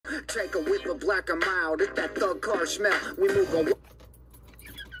Take a whip of black and mild, it's that thug car smell. We move on.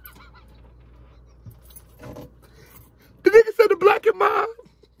 The nigga said the black and mild.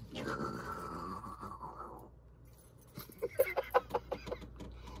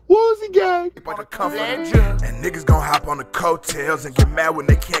 What was he, gang? And niggas gon' hop on the coattails and get mad when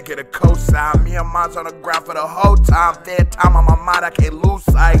they can't get a cosign. Me and mine's on the ground for the whole time. Fair time on my mind, I can't lose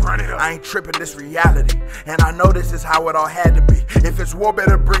sight. I ain't tripping, this reality. And I know this is how it all had to be. If it's war,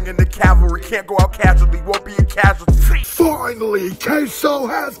 better bring in the cavalry. Can't go out casually, won't be a casualty. Finally, Kso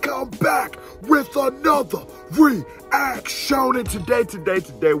has come back with another reaction. And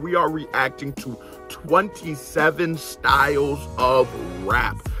today, we are reacting to 27 styles of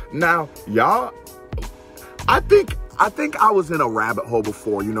rap. Now, y'all, I think I was in a rabbit hole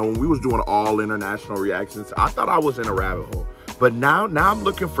before, you know, when we was doing all international reactions. I thought I was in a rabbit hole. But now I'm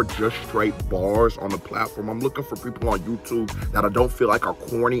looking for just straight bars on the platform. I'm looking for people on YouTube that I don't feel like are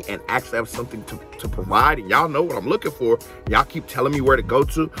corny and actually have something to provide. And y'all know what I'm looking for. Y'all keep telling me where to go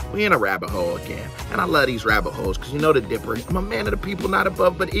to. We in a rabbit hole again. And I love these rabbit holes because you know the Dipper. I'm a man of the people, not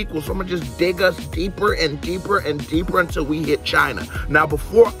above but equal. So I'm going to just dig us deeper and deeper and deeper until we hit China. Now,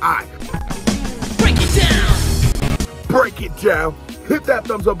 before I break it down, hit that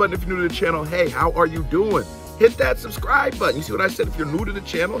thumbs up button if you're new to the channel. Hey, how are you doing? Hit that subscribe button. You see what I said? If you're new to the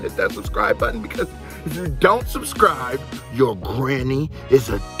channel, hit that subscribe button, because if you don't subscribe, your granny is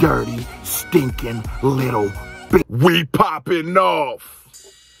a dirty, stinking little bitch. We popping off.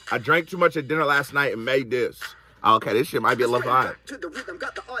 I drank too much at dinner last night and made this. Okay, this shit might be a little hot.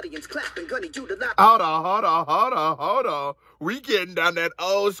 Hold on. We getting down that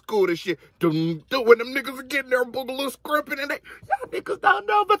old school to shit. When them niggas are getting their boogaloo scrimping and y'all niggas don't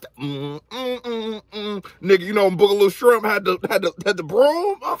know about the nigga, you know when Boogaloo Shrimp had the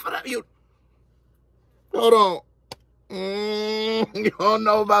broom off of that. Hold on. You don't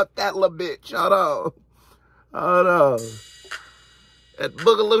know about that little bitch. Hold on. That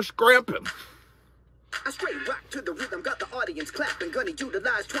Boogaloo scrimping. I straight rock to the rhythm, got the audience clapping. Gonna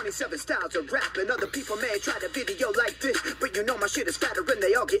utilize 27 styles of rap. And other people may try to video like this, but you know my shit is fatter and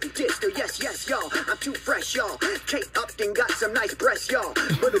they all getting dissed. Oh yes, y'all, I'm too fresh, y'all. Kate Upton got some nice breasts, y'all.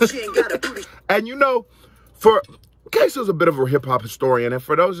 But if she ain't got a booty. And you know, for Kso's a bit of a hip-hop historian, and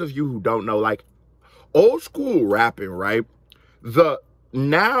for those of you who don't know, like, old school rapping, right?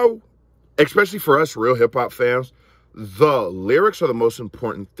 Now, especially for us real hip-hop fans, the lyrics are the most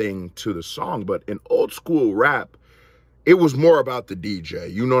important thing to the song. But in old school rap, it was more about the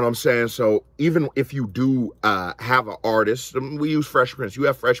DJ. You know what I'm saying? So even if you do have an artist, we use Fresh Prince. You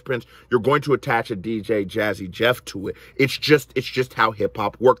have Fresh Prince. You're going to attach a DJ Jazzy Jeff to it. It's just how hip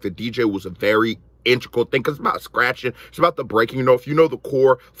hop worked. The DJ was a very integral thing because it's about scratching. It's about the breaking. You know, if you know the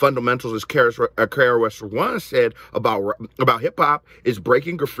core fundamentals, as KRS-One said about hip hop, is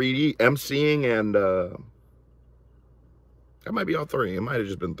breaking, graffiti, MCing, and that might be all three. It might have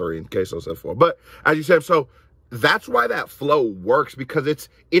just been three in Kso said four. But as you said, so that's why that flow works, because it's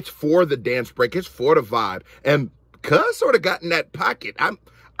for the dance break. It's for the vibe. And Cuz sort of got in that pocket.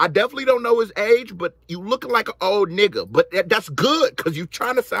 I definitely don't know his age, but you looking like an old nigga. But that's good, because you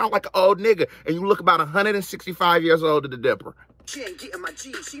trying to sound like an old nigga. And you look about 165 years old to the Dipper. She ain't getting my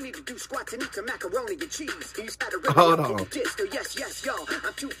G. She need to do squats and eat some macaroni and cheese. Hold on. Yes, y'all.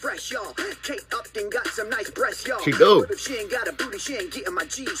 I'm too fresh, y'all. Kate Upton got some nice breasts, y'all. She do. But if she ain't got a booty, she ain't getting my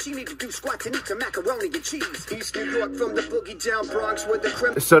G. She need to do squats and eat some macaroni and cheese. East New York from the boogie down Bronx with the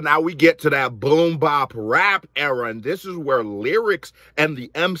criminal. So now we get to that boom bop rap era, and this is where lyrics and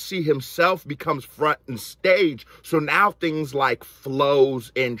the MC himself becomes front and stage. So now things like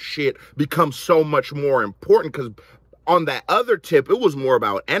flows and shit become so much more important, because on that other tip, it was more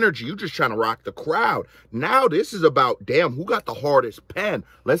about energy. You just trying to rock the crowd. Now this is about, damn, who got the hardest pen?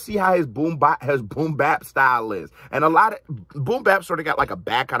 Let's see how his boom bap style is. And a lot of boom bap sort of got like a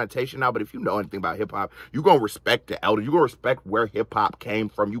bad connotation now, but if you know anything about hip hop, you're going to respect the elder. You're going to respect where hip hop came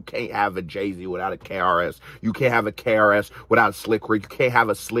from. You can't have a Jay-Z without a KRS. You can't have a KRS without a Slick Rick. You can't have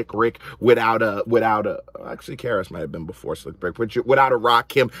a Slick Rick without a, actually KRS might have been before Slick Rick, but without a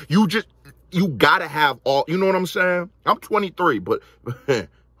Rakim. You gotta have all, you know what I'm saying? I'm 23, but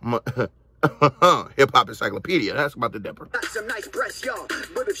I'm a hip-hop encyclopedia. That's about the Dipper.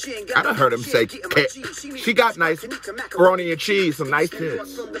 I done heard him say, she got nice macaroni and cheese, some nice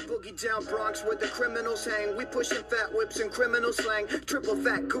tits. From the boogie down Bronx where the criminals hang. We pushing fat whips and criminal slang. Triple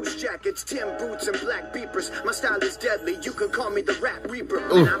fat goose jackets, Tim boots and black beepers. My style is deadly. You can call me the rap reaper.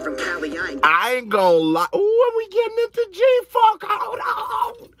 And I'm from Cali. I ain't gonna lie. Ooh, are we getting into G-Funk? Hold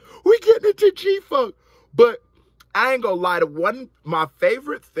on. We getting into G-Funk. But I ain't gonna lie, my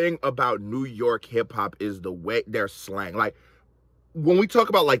favorite thing about New York hip-hop is the way their slang. Like, when we talk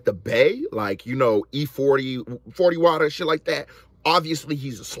about like the Bay, like, you know, E40, 40 water, shit like that, obviously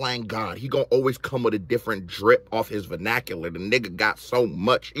he's a slang god. He gonna always come with a different drip off his vernacular. The nigga got so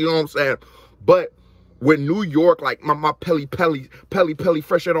much, you know what I'm saying? But with New York, like my pelly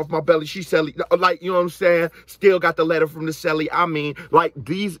fresh out off my belly, she selly, like, you know what I'm saying? Still got the letter from the celly. I mean, like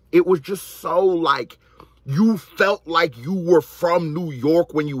these, it was just so like, you felt like you were from New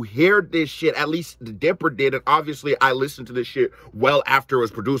York when you hear this shit. At least the Dipper did. And obviously I listened to this shit well after it was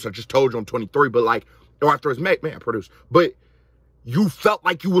produced. I just told you I'm 23, but like, or after it was made, man, produced. But you felt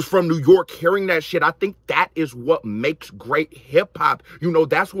like you was from New York hearing that shit. I think that is what makes great hip hop. You know,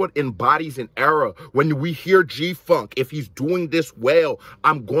 that's what embodies an era. When we hear G-Funk, if he's doing this well,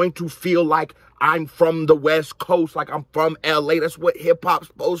 I'm going to feel like I'm from the West Coast, like I'm from LA. That's what hip hop's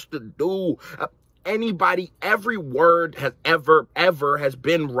supposed to do. Anybody, every word has ever has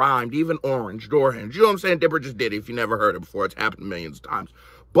been rhymed, even orange, door hinge. You know what I'm saying? Dipper just did it. If you never heard it before, it's happened millions of times.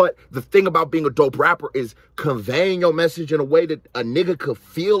 But the thing about being a dope rapper is conveying your message in a way that a nigga could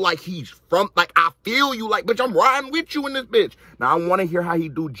feel like he's from, like, I feel you, like, bitch, I'm riding with you in this bitch. Now, I want to hear how he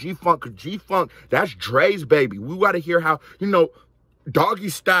do G-Funk, because G-Funk, that's Dre's baby. We got to hear how, you know, Doggy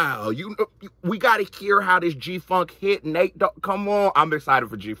Style. We got to hear how this G-Funk hit. Nate, come on. I'm excited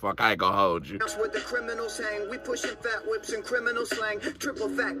for G-Funk. I ain't gonna hold you. That's what the criminals hang. We pushing fat whips and criminal slang. Triple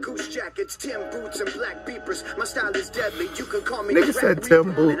fat goose jackets, Tim boots and black beepers. My style is deadly. You can call me nigga said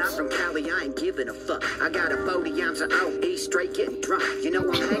Tim boots. And I'm from Cali. I ain't giving a fuck. I got a 40 ounce of OE straight getting drunk. You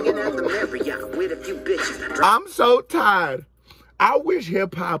know I'm hanging at the Marriott with a few bitches. I'm so tired. I wish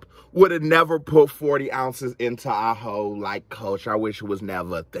hip-hop would have never put 40 ounces into our whole, like, culture. I wish it was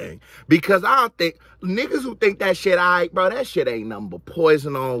never a thing. Because I don't think, niggas who think that shit, bro, that shit ain't nothing but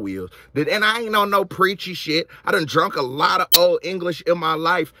poison on wheels. And I ain't on no preachy shit. I done drunk a lot of old English in my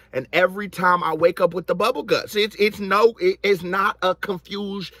life, and every time I wake up with the bubble guts, it's not a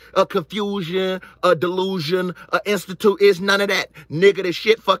confusion, a delusion, a institute. It's none of that. Nigga, this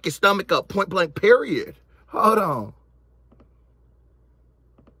shit fuck your stomach up, point blank, period. Hold on.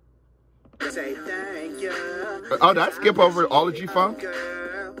 Say thank you. Oh, did I skip over all the G-Funk?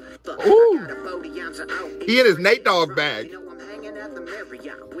 Ooh. He in his Nate Dogg bag. You know I'm hanging at the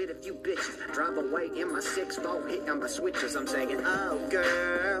Marriott with a few bitches. Drive away in my 6-4, hit on my switches. I'm saying, oh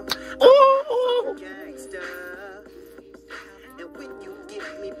girl, Ooh. gangsta. And when you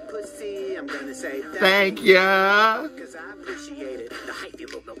give me pussy, I'm gonna say thank ya. Cause I appreciate it. The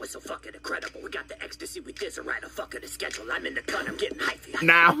hyphy movement was so fucking incredible. We got the ecstasy with this right a fucking schedule. I'm in the cut, I'm getting hyphy.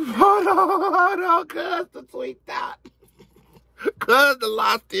 Now, hold on, cuz the tweet that. Cuz the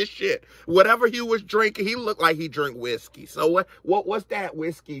lost this shit. Whatever he was drinking, he looked like he drank whiskey. So what's that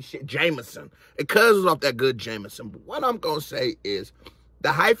whiskey shit? Jameson. And cuz was off that good Jameson. But what I'm gonna say is the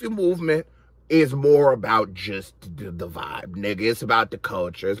hyphy movement is more about just the vibe, nigga. It's about the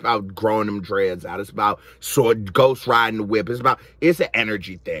culture. It's about growing them dreads out. It's about ghost riding the whip. It's an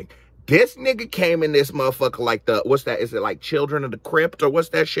energy thing. This nigga came in this motherfucker like what's that? Is it like Children of the Crypt or what's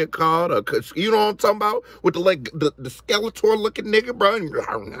that shit called? Or, you know what I'm talking about? With the Skeletor looking nigga, bro.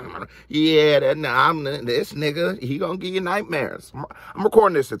 Yeah, this nigga, he gonna give you nightmares. I'm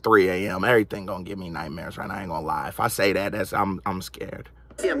recording this at 3 a.m. Everything gonna give me nightmares, right? I ain't gonna lie. If I say that, I'm scared.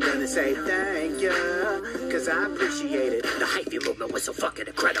 I'm gonna say thank you, cause I appreciate it. The hyphy movement was so fucking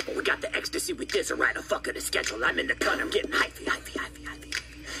incredible. We got the ecstasy with this right a fucking schedule. I'm in the cut, I'm getting hyphy.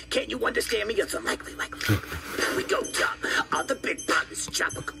 Can't you understand me? It's unlikely, we go dumb. All the big brothers,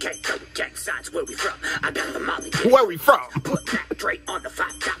 tropical cake, gang signs, where we from? I got the Molly. Where we from? Put that Dre on the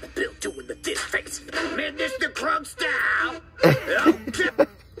 $5 bill, doing the this face. Man, this the crunk style.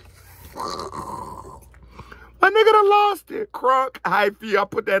 My nigga done lost it. Crunk, hyphy, I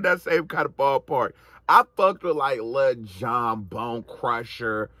put that in that same kind of ballpark. I fucked with like Lil Jon, Bone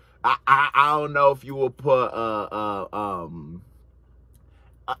Crusher. I don't know if you would put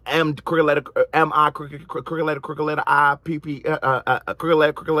crooked letter I, P, make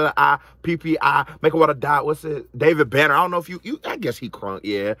a water dot. What's it? David Banner. I don't know if you I guess he crunk,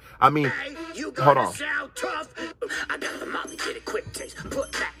 yeah. I mean, hey, you hold on. Sound tough. I got the Molly, get it quick taste.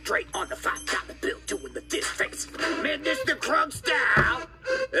 Put that Drake on the $5 bill, doing the this face. Man, this the crunk style.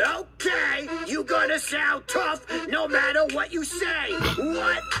 Okay, you gonna sound tough no matter what you say.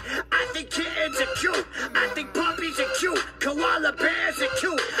 What? I think kittens are cute. I think puppies are cute. Koala bears are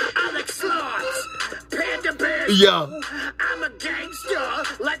cute. I like sloths. Panda bears. Yeah. I'm a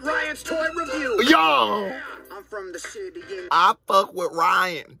gangster like Ryan's Toy Review. Yo. I'm from the city. I fuck with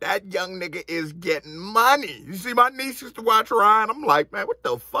Ryan. That young nigga is getting money. You see, my niece used to watch Ryan. I'm like, man, what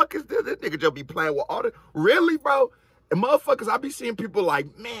the fuck is this? This nigga just be playing with all the... Really, bro? And motherfuckers, I be seeing people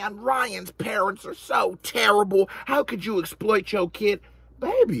like, man, Ryan's parents are so terrible. How could you exploit your kid?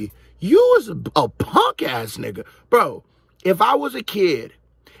 Baby, you was a punk-ass nigga. Bro, if I was a kid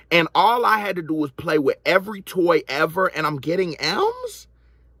and all I had to do was play with every toy ever and I'm getting M's,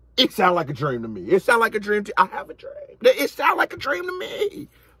 it sound like a dream to me. It sound like a dream to I have a dream. It sound like a dream to me.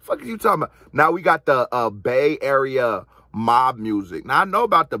 Fuck are you talking about? Now we got the Bay Area mob music. Now I know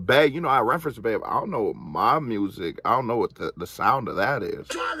about the Bay. You know, I reference the Bay. But I don't know what mob music. I don't know what the sound of that is.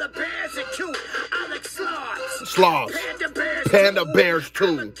 The bears are cute. I like sloths. Sloths. Panda bears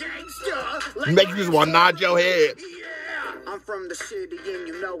too. Make you just want to nod your head. I'm from the city and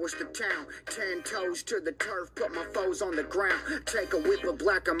you know it's the town. 10 toes to the turf, put my foes on the ground. Take a whip of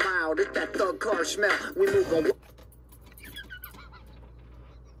black and mild, it's that thug car smell. We move on.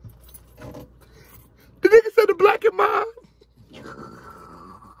 The nigga said the black and mild.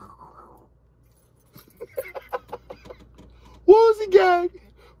 Woozy gang.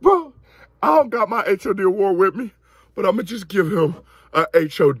 Bro, I don't got my HOD award with me, but I'm going to just give him a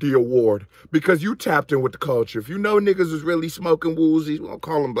HOD award because you tapped in with the culture. If you know niggas is really smoking woozies, we don't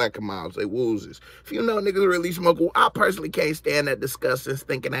call them black and mild, say woozes. If you know niggas really smoking, I personally can't stand that disgusting,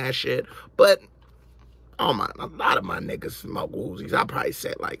 stinking ass shit, but a lot of my niggas smoke woozies. I probably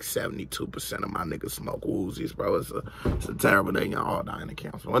said like 72% of my niggas smoke woozies, bro. It's a terrible thing. Y'all all die in the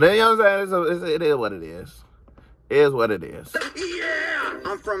council. Well, you know what I'm saying? It is what it is. It is what it is. Yeah,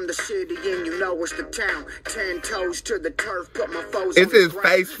 I'm from the city and you know it's the town. 10 toes to the turf, put my foes it's on his the ground.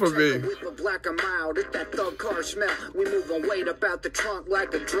 face for me. Take a whip of black and mild, it's that thug car smell. We move our weight up out the trunk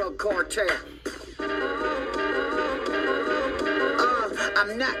like a drug cartel.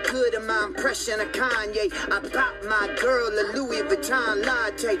 I'm not good at my impression of Kanye. I bought my girl a Louis Vuitton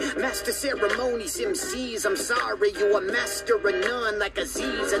latte. Master ceremonies, MCs, I'm sorry. You a master of none like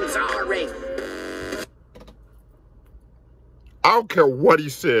Aziz Ansari. I don't care what he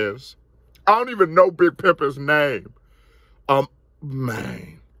says. I don't even know Big Pippa's name.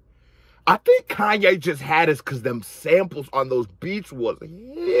 Man. I think Kanye just had us because them samples on those beats was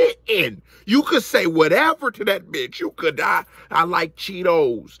hitting. You could say whatever to that bitch. You could, I like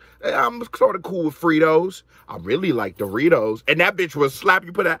Cheetos. I'm sort of cool with Fritos. I really like Doritos. And that bitch was slap.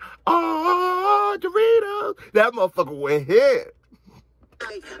 You put that, oh, Doritos. That motherfucker went hit.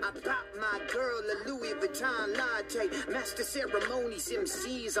 I bought my girl a Louis Vuitton latte. Master ceremonies,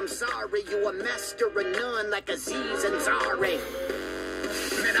 MCs, I'm sorry. You a master of none like Aziz Ansari.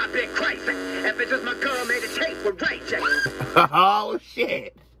 Man, I've been crazy. If it's just my girl made a tape with Ray J. Oh,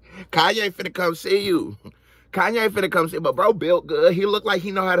 shit. Kanye finna come see you. Kanye finna come see you. But bro built good. He look like he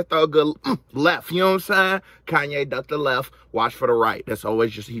know how to throw a good left. You know what I'm saying? Kanye duck the left, watch for the right. That's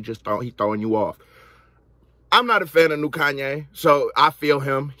always just, he throwing you off. I'm not a fan of new Kanye, so I feel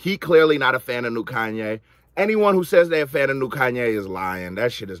him. He clearly not a fan of new Kanye. Anyone who says they're a fan of new Kanye is lying.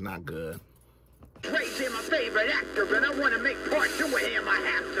 That shit is not good. Ray J, my favorite actor, and I want to make part 2 with him, I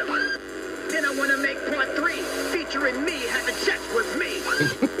have to. Then I want to make part 3, featuring me, having sex with me.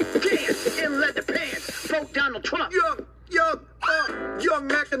 Dance in leather pants, vote Donald Trump. Young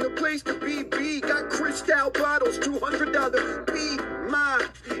Mac in the place to be. Got crystal bottles, $200. Be my.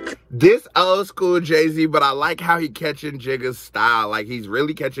 This old school Jay-Z, but I like how he catching Jigga's style. Like, he's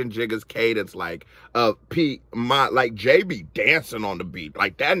really catching Jigga's cadence. Like, like Jay be dancing on the beat.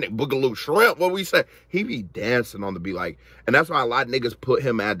 Like, that nigga, Boogaloo Shrimp, what we say? He be dancing on the beat. Like, and that's why a lot of niggas put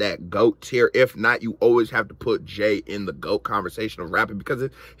him at that GOAT tier. If not, you always have to put Jay in the GOAT conversation of rapping because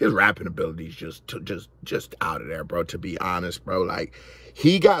his rapping ability is just out of there, bro, to be honest, bro. Like,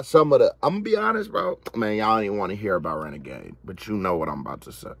 he got some of the, I'm gonna be honest, bro. Man, y'all don't even want to hear about Renegade, but you know what I'm about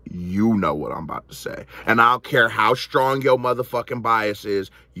to say. You know what I'm about to say. And I don't care how strong your motherfucking bias is,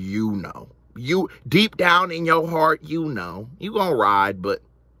 you know. You, deep down in your heart, you know. You gonna ride, but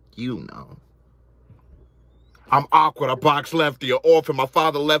you know. I'm awkward. I box lefty, an orphan. My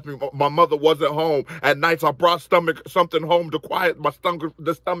father left me. My mother wasn't home. At nights, I brought something home to quiet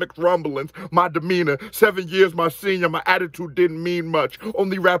the stomach rumblings. My demeanor, 7 years my senior. My attitude didn't mean much.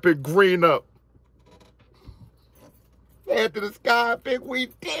 Only rapping green up. Head to the sky, think we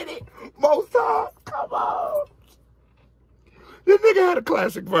did it. Most times, come on. This nigga had a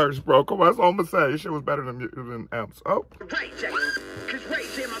classic verse, bro. Come on, that's all I'm gonna say. This shit was better than M's. Oh. Ray J, cause Ray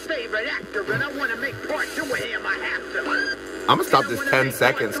J my favorite actor, and I wanna make part 2 with him, I have to. I'm gonna stop this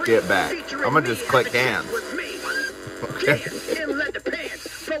 10-second skip back. I'm gonna just click hands. Okay. In leather pants,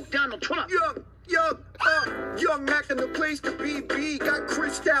 vote Donald Trump. Young Mac in the place to be. Got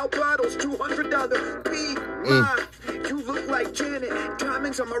crystal bottles, $200. Be my. You look like Janet.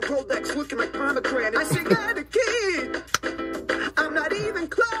 Diamonds on my Rolex, looking like pomegranate. I say, got a kid. I'm not even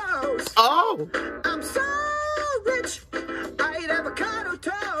close. Oh. I'm so rich.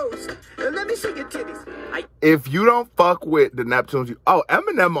 see your titties. If you don't fuck with the Neptunes,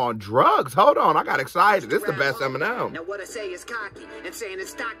 Eminem on drugs. Hold on, I got excited. This is the best Eminem. Now what I say is cocky, and saying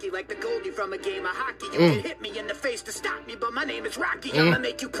it's stocky like the Goldie from a game of hockey. You can hit me in the face to stop me, but my name is Rocky. I'ma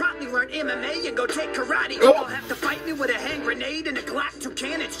make you promptly learn MMA and go take karate. You don't have to fight me with a hand grenade and a Glock, 2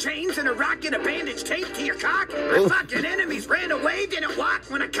 cannons, chains, and a rock and a bandage taped to your cock. My fucking enemies ran away, didn't walk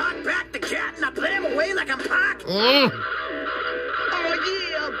when I cocked back the cat and I blam away like I'm Pac. Oh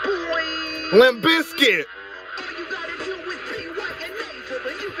yeah, boy. Limp Bizkit. All you gotta do is be white and nasal,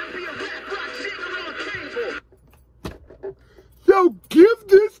 and you can be a rap rock singer on cable. Yo, give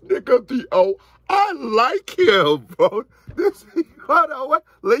this nigga the I like him, bro. Hold on, what?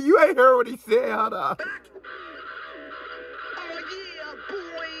 You ain't heard what he said, hold on. Oh yeah,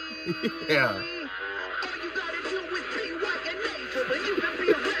 boy. Yeah. All you gotta do is be white and nasal, and you can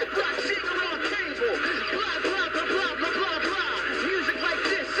be a rap rock singer on cable. Blah, blah, blah, blah, blah, blah, blah. Music like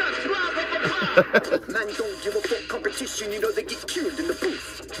this sucks, blah, blah, blah, blah. Man, don't give a fuck competition, you know they get killed in the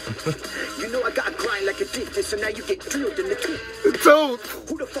booth. You know I gotta grind like a dentist, so now you get drilled in the tooth.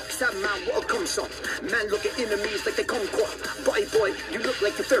 Who the fuck's that man? What a cum song? Man, look at enemies like they come qua. Boy, you look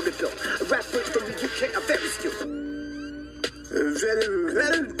like you're very built. Rappers from the UK are very skilled.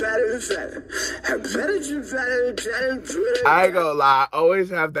 I ain't gonna lie, I always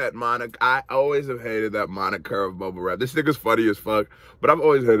have that moniker. I always have hated that moniker of mumble rap. This nigga's funny as fuck, but I've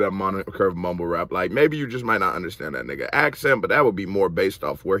always hated that moniker of mumble rap. Like, maybe you just might not understand that nigga accent, but that would be more based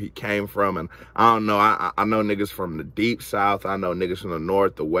off where he came from. And I don't know, I know niggas from the deep south. I know niggas from the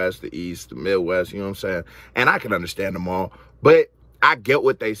north, the west, the east, the midwest, you know what I'm saying? And I can understand them all, but I get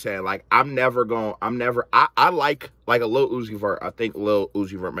what they saying. Like, I like a Lil Uzi Vert. I think Lil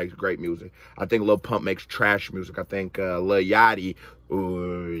Uzi Vert makes great music. I think Lil Pump makes trash music. I think Lil Yachty,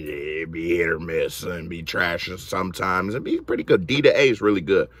 be hit or miss and be trash sometimes and be pretty good. D to A is really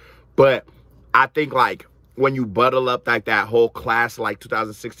good. But I think, like, when you buttle up like that whole class, like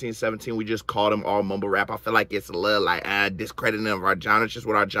 2016, 17, we just called them all mumble rap. I feel like it's a little like discrediting of our genre. It's just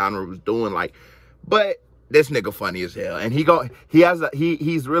what our genre was doing. Like, but this nigga funny as hell, and he's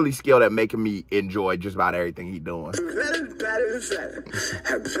really skilled at making me enjoy just about everything he doing.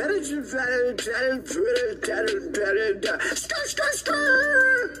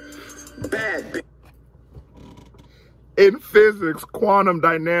 Bad. In physics, quantum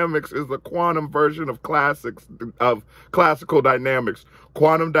dynamics is the quantum version of classical dynamics.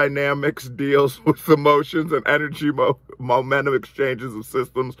 Quantum dynamics deals with the motions and energy momentum exchanges of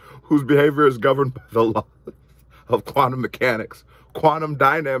systems whose behavior is governed by the law of quantum mechanics. Quantum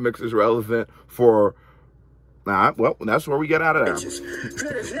dynamics is relevant for... well, that's where we get out of that.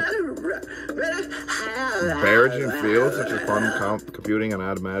 Barraging fields such as quantum computing and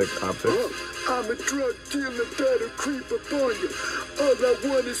automatic optics. I'm a drug dealer that'll creep up on you. All I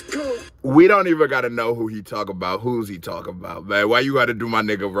want is coke. We don't even gotta know who he talk about. Who's he talking about, man? Why you gotta do my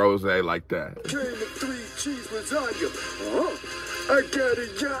nigga Rose like that? Came of 3 cheese lasagna. I got a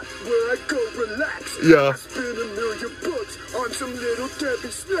yacht where I go relax. Yeah. I spend $1 million on some little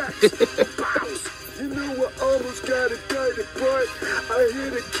Debbie snacks. Bounce. You know I almost got a dirty butt. I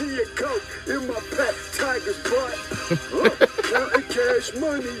hit a Kia Coke in my pet tiger's butt. Counting cash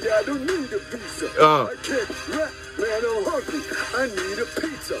money, I don't need a visa. I can't rap, man, I'm hungry. I need a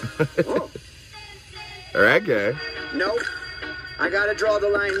pizza. Okay. Nope. I gotta draw the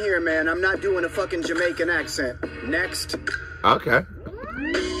line here, man. I'm not doing a fucking Jamaican accent. Next. Okay.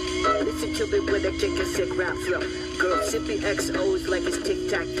 Listen to me when I kick a sick rap flow. Girl, simply XOs like it's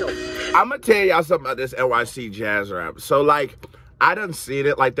tic-tac-toe. I'm gonna tell y'all something about this NYC jazz rap. So, like, I done seen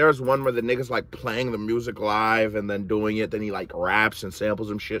it. Like, there's one where the nigga's, like, playing the music live and then doing it. Then he, like, raps and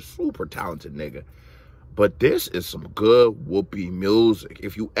samples and shit. Super talented nigga. But this is some good whoopee music.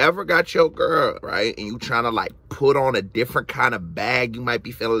 If you ever got your girl, right, and you trying to, like, put on a different kind of bag, you might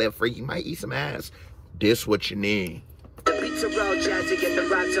be feeling a little freaky, you might eat some ass. This what you need. The beats are all jazzy and the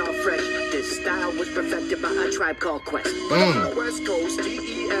rhymes all fresh. This style was perfected by a tribe called Quest. But on the West Coast,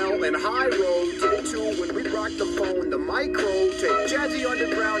 DEL and High Road did it too when we rocked the phone, the micro. Take jazzy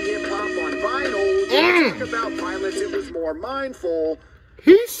underground hip-hop on vinyl. Didn't talk about violence, it was more mindful.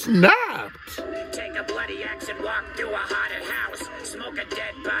 He snapped. Take a bloody axe and walk through a haunted house. Smoke a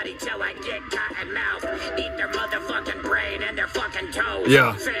dead body till I get cotton mouth. Eat their motherfucking brain and their fucking toes.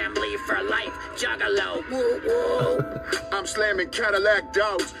 Yeah. Family for life, juggalo. Woo woo. I'm slamming Cadillac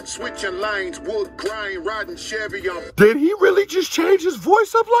dogs, switching lanes, wood grind, riding Chevy on. Did he really just change his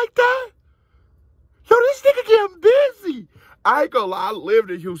voice up like that? Yo, this nigga getting busy. I ain't gonna lie, I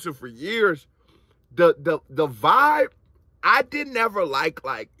lived in Houston for years. The vibe I did never like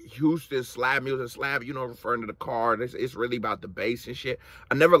Houston slab music, you know, referring to the car. It's really about the bass and shit.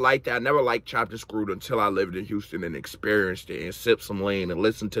 I never liked that. I never liked Chopped and Screwed until I lived in Houston and experienced it and sipped some lean and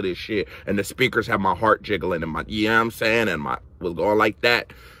listened to this shit. And the speakers had my heart jiggling and you know what I'm saying? And my was going like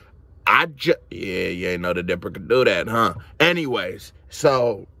that. Yeah, you ain't know the Dipper could do that, huh? Anyways,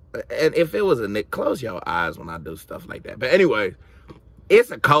 so, and if it was a Nick, close your eyes when I do stuff like that. But anyways,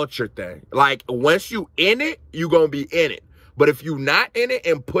 it's a culture thing. Like, once you in it, you gonna be in it. But if you not in it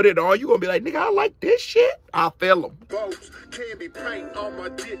and put it on, you gonna be like, nigga, I like this shit. I feel them. Boats can't be paint on my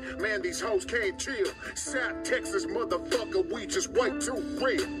dick. Man, these hoes can't chill. South Texas, motherfucker, we just way too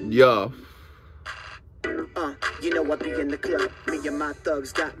real. Yeah. You know I be in the club. Me and my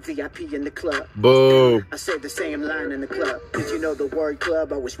thugs got VIP in the club. Boo. I say the same line in the club. Cause you know the word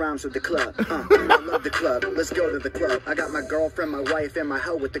club always rhymes with the club. I love the club. Let's go to the club. I got my girlfriend, my wife, and my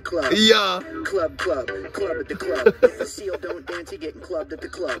hoe with the club. Yeah. Club at the club. If the seal don't dance, he getting clubbed at the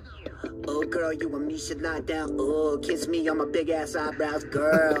club. Oh, girl, you and me should lie down. Oh, kiss me on my big ass eyebrows,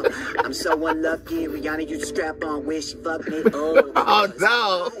 girl. I'm so unlucky. Rihanna, you strap on where she fucked me. Oh, Oh,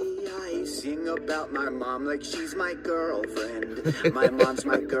 no. I sing about my mom like she's my girlfriend. My mom's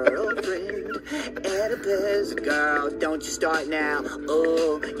my girlfriend. Oedipus, girl, don't you start now.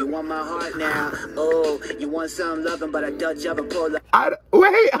 Oh, you want my heart now. Oh, you want some loving, but I Dutch oven pull up.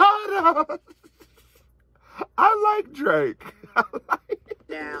 Wait, hold on. I like Drake. I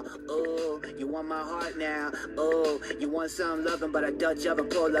like Now, oh, you want my heart now. Oh, you want some loving, but I Dutch oven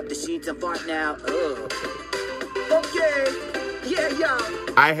pull up the sheets and fart now. Oh, okay. Yeah, y'all.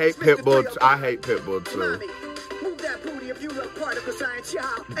 I hate Pitbull. I hate Pitbull too. Move that booty if you love particle science,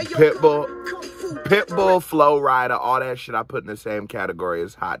 y'all. Hey, yo, Pitbull, Flow Rider, all that shit I put in the same category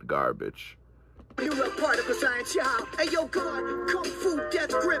as hot garbage. You love particle science, y'all. Hey, yo, God, kung fu, death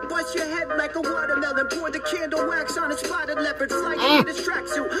grip, bust your head like a watermelon. Pour the candle wax on a spotted leopard, flying in his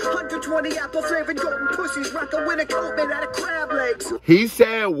tracksuit. 120 apple flavored golden pussies, rockin' with a coat made out of crab legs. He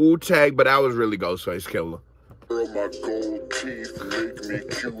said Wu-Tang, but that was really Ghostface Killer. Girl, my gold teeth make me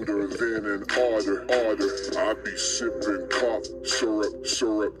cuter than an otter. I be sipping cough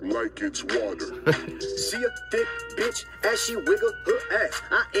syrup like it's water. See a thick bitch as she wiggle her ass.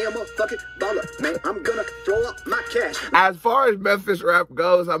 I am a fucking baller, man. I'm gonna throw up my cash. As far as Memphis rap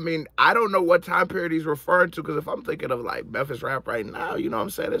goes, I mean, I don't know what time period he's referring to, because if I'm thinking of like Memphis rap right now, you know what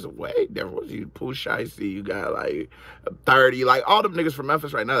I'm saying, it's way different. You Pooh Shiesty, you got like 30, like all them niggas from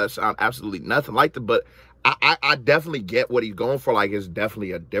Memphis right now that sound absolutely nothing like them, but I definitely get what he's going for. Like, it's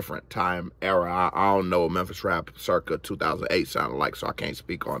definitely a different time era. I don't know what Memphis rap circa 2008 sounded like, so I can't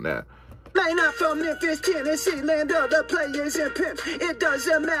speak on that. Man, I'm from Memphis, Tennessee, land of the players and pimps. It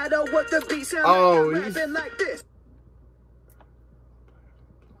doesn't matter what the beat sounds like. I'm rapping like this.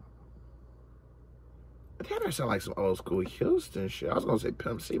 Damn, that sound like some old school Houston shit. I was gonna say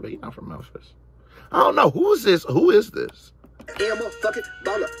Pimp C, but he's not from Memphis. I don't know. Who is this? Who is this? I'm a fucking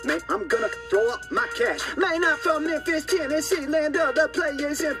baller, man. I'm gonna throw up my cash. Man, I'm from Memphis, Tennessee, land of the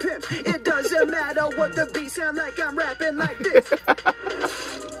players and pimps. It doesn't matter what the beat sound like. I'm rapping like this.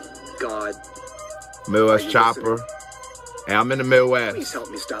 God. Midwest Chopper. Hey, I'm in the Midwest. Please help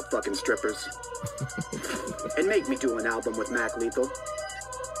me stop fucking strippers. And make me do an album with Mac Lethal.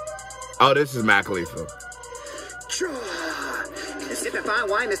 Oh, this is Mac Lethal. Sipping fine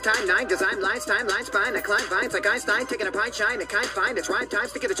wine, it's time 9, design lines, timelines fine. I climb vines like Einstein, taking a pine shine. I can't find it's rhyme time,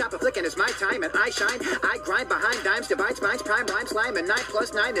 sticking the chopper flicking, it's my time, and I shine. I grind behind dimes, divide spines, prime rhyme, slime, and 9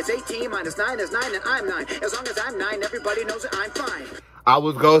 plus 9 is 18, minus 9 is 9, and I'm 9. As long as I'm 9, everybody knows that I'm fine. I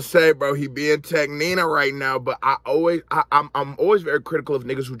was gonna say, bro, he being Tech Nina right now, but I'm always very critical of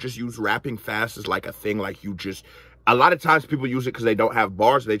niggas who just use rapping fast as like a thing, like you just. A lot of times people use it because they don't have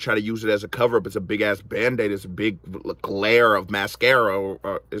bars. They try to use it as a cover-up. It's a big-ass Band-Aid. It's a big glare of mascara.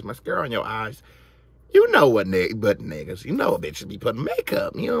 Or is mascara on your eyes? You know what niggas. You know a bitch should be putting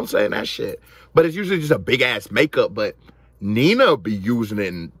makeup. You know what I'm saying? That shit. But it's usually just a big-ass makeup. But Nina be using it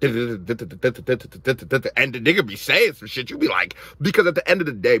and the nigga be saying some shit. You be like, because at the end of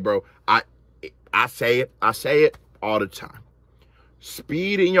the day, bro, I say it all the time.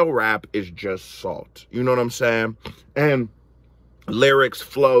 Speed in your rap is just salt. You know what I'm saying? And lyrics,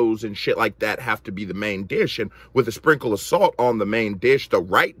 flows, and shit like that have to be the main dish. And with a sprinkle of salt on the main dish, the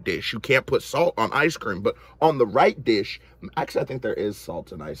right dish, you can't put salt on ice cream. But on the right dish, actually, I think there is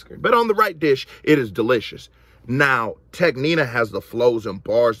salt in ice cream. But on the right dish, it is delicious. Now, Tech Nina has the flows and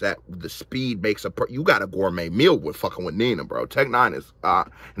bars that the speed makes you got a gourmet meal with fucking with Nina, bro. Tech Nine is,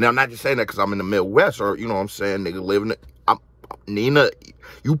 and I'm not just saying that because I'm in the Midwest or, you know what I'm saying, nigga living it. Nina,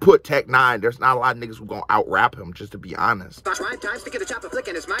 you put Tech 9, there's not a lot of niggas who gonna out-rap him, just to be honest. Rhyme times to get a chopper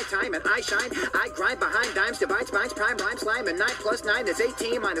flicking is my time, and I shine. I grind behind dimes, divide spines, prime rhyme, slime, and 9 plus 9 is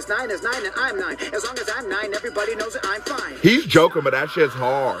 18, minus 9 is 9, and I'm 9. As long as I'm 9, everybody knows that I'm fine. He's joking, but that shit's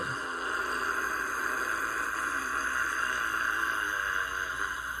hard.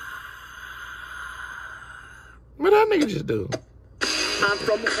 What that nigga just do? I'm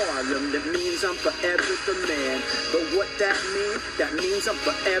from Harlem, that means I'm forever the man. But what that means I'm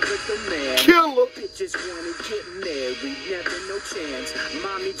forever the man. Killer. Bitches wanna get married, never no chance.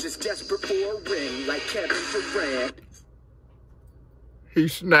 Mommy just desperate for a ring, like Kevin Durant. He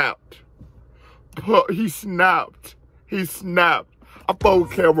snapped. He snapped. He snapped. I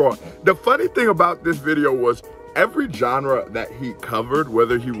phoned camera on. The funny thing about this video was every genre that he covered,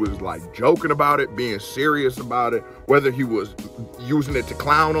 whether he was like joking about it, being serious about it, whether he was using it to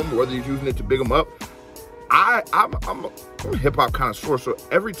clown him, whether he's using it to big him up, I'm a hip-hop connoisseur, so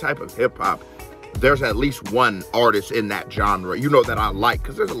every type of hip-hop, there's at least one artist in that genre, you know, that I like,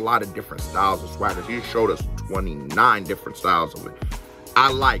 because there's a lot of different styles of swaggers. He showed us 29 different styles of it. I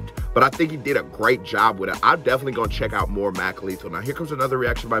liked, but I think he did a great job with it. I'm definitely going to check out more Mac Lethal. Now, here comes another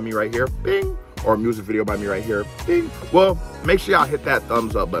reaction by me right here. Bing. Or a music video by me right here. Bing. Well, make sure y'all hit that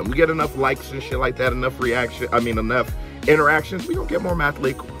thumbs up button. We get enough likes and shit like that, enough enough interactions. We gonna get more Mac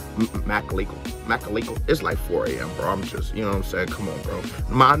Lethal. It's like 4 a.m., bro. I'm just, you know what I'm saying? Come on, bro.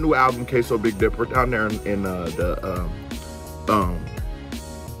 My new album, KsoBigDipper, down there in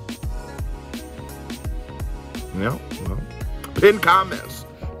yeah, well, pin comments.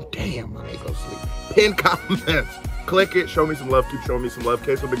 Damn, I ain't gonna sleep. Pin comments. Click it. Show me some love. Keep showing me some love.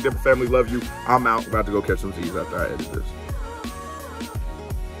 KsoBigDipper family, love you. I'm out. About to go catch some Z's after I edit this.